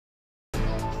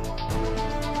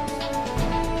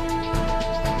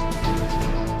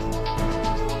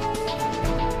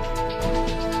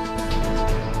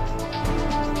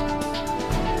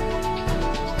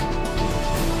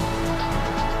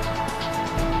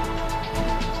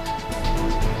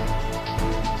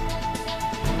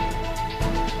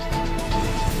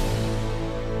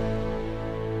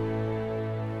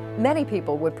Many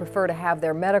people would prefer to have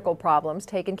their medical problems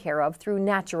taken care of through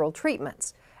natural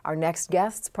treatments. Our next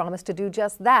guests promise to do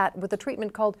just that with a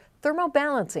treatment called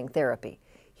Thermobalancing Therapy.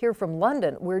 Here from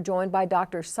London, we're joined by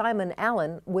Dr. Simon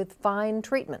Allen with Fine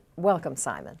Treatment. Welcome,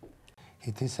 Simon.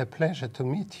 It is a pleasure to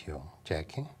meet you,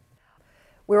 Jackie.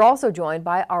 We're also joined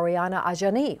by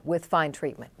Arianna with Fine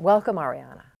Treatment. Welcome,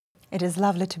 Arianna. It is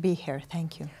lovely to be here.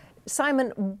 Thank you.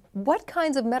 Simon, what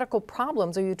kinds of medical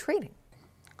problems are you treating?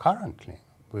 Currently,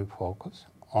 we focus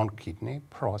on kidney,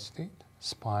 prostate,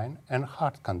 spine, and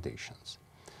heart conditions.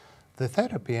 The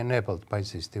therapy enabled by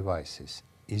these devices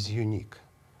is unique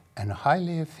and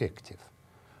highly effective.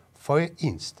 For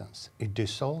instance, it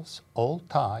dissolves all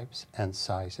types and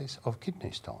sizes of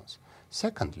kidney stones.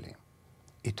 Secondly,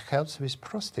 it helps with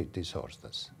prostate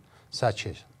disorders, such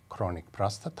as chronic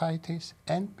prostatitis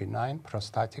and benign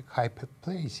prostatic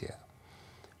hyperplasia.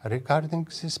 Regarding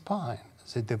the spine,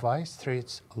 the device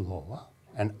treats lower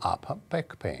and upper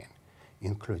back pain,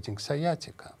 including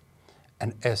sciatica.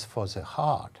 And as for the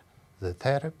heart, the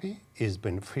therapy is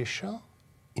beneficial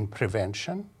in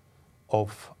prevention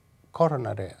of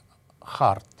coronary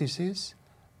heart disease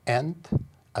and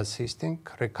assisting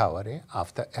recovery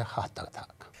after a heart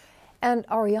attack. And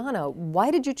Arianna,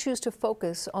 why did you choose to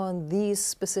focus on these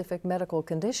specific medical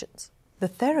conditions? The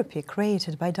therapy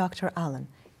created by Dr. Allen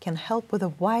can help with a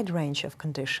wide range of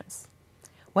conditions.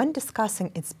 When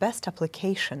discussing its best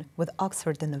application with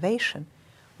Oxford Innovation,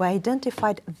 we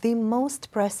identified the most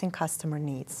pressing customer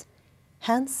needs.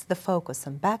 Hence, the focus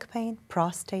on back pain,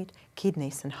 prostate,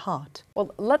 kidneys, and heart.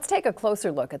 Well, let's take a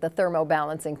closer look at the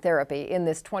thermobalancing therapy in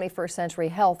this 21st Century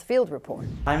Health field report.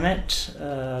 I met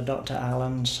Dr.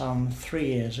 Allen some 3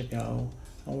 years ago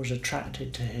and was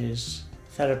attracted to his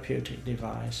therapeutic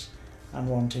device and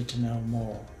wanted to know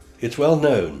more. It's well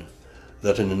known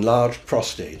that an enlarged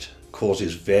prostate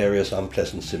causes various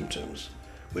unpleasant symptoms,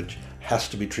 which has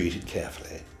to be treated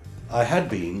carefully. I had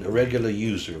been a regular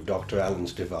user of Dr.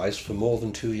 Allen's device for more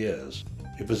than 2 years.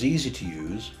 It was easy to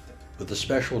use, with the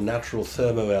special natural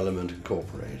thermo element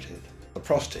incorporated. The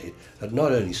prostate had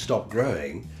not only stopped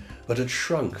growing, but had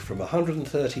shrunk from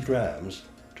 130 grams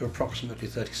to approximately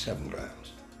 37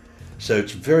 grams. So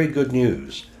it's very good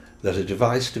news that a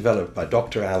device developed by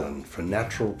Dr. Allen for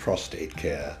natural prostate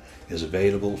care is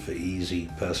available for easy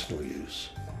personal use.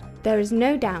 There is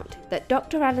no doubt that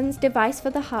Dr. Allen's device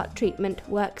for the heart treatment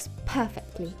works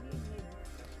perfectly.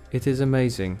 It is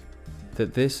amazing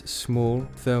that this small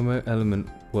thermo element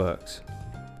works.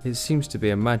 It seems to be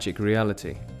a magic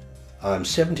reality. I'm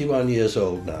 71 years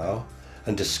old now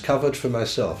and discovered for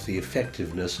myself the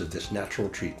effectiveness of this natural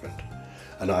treatment,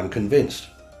 and I'm convinced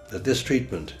that this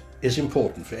treatment is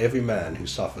important for every man who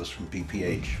suffers from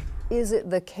BPH. Is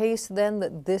it the case then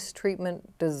that this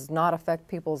treatment does not affect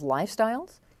people's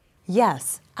lifestyles?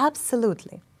 Yes,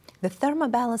 absolutely. The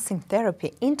thermobalancing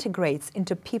therapy integrates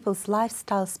into people's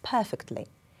lifestyles perfectly.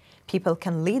 People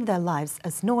can lead their lives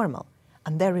as normal,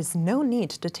 and there is no need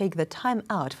to take the time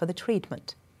out for the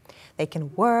treatment. They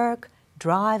can work,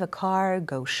 drive a car,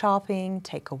 go shopping,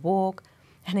 take a walk,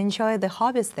 and enjoy the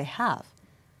hobbies they have.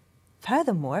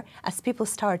 Furthermore, as people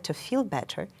start to feel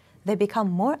better, they become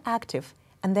more active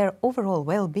and their overall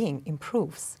well-being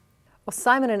improves. Well,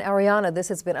 Simon and Arianna, this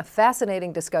has been a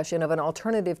fascinating discussion of an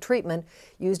alternative treatment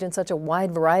used in such a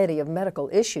wide variety of medical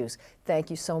issues.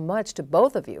 Thank you so much to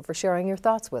both of you for sharing your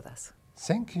thoughts with us.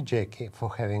 Thank you, Jackie,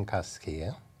 for having us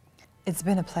here. It's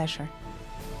been a pleasure.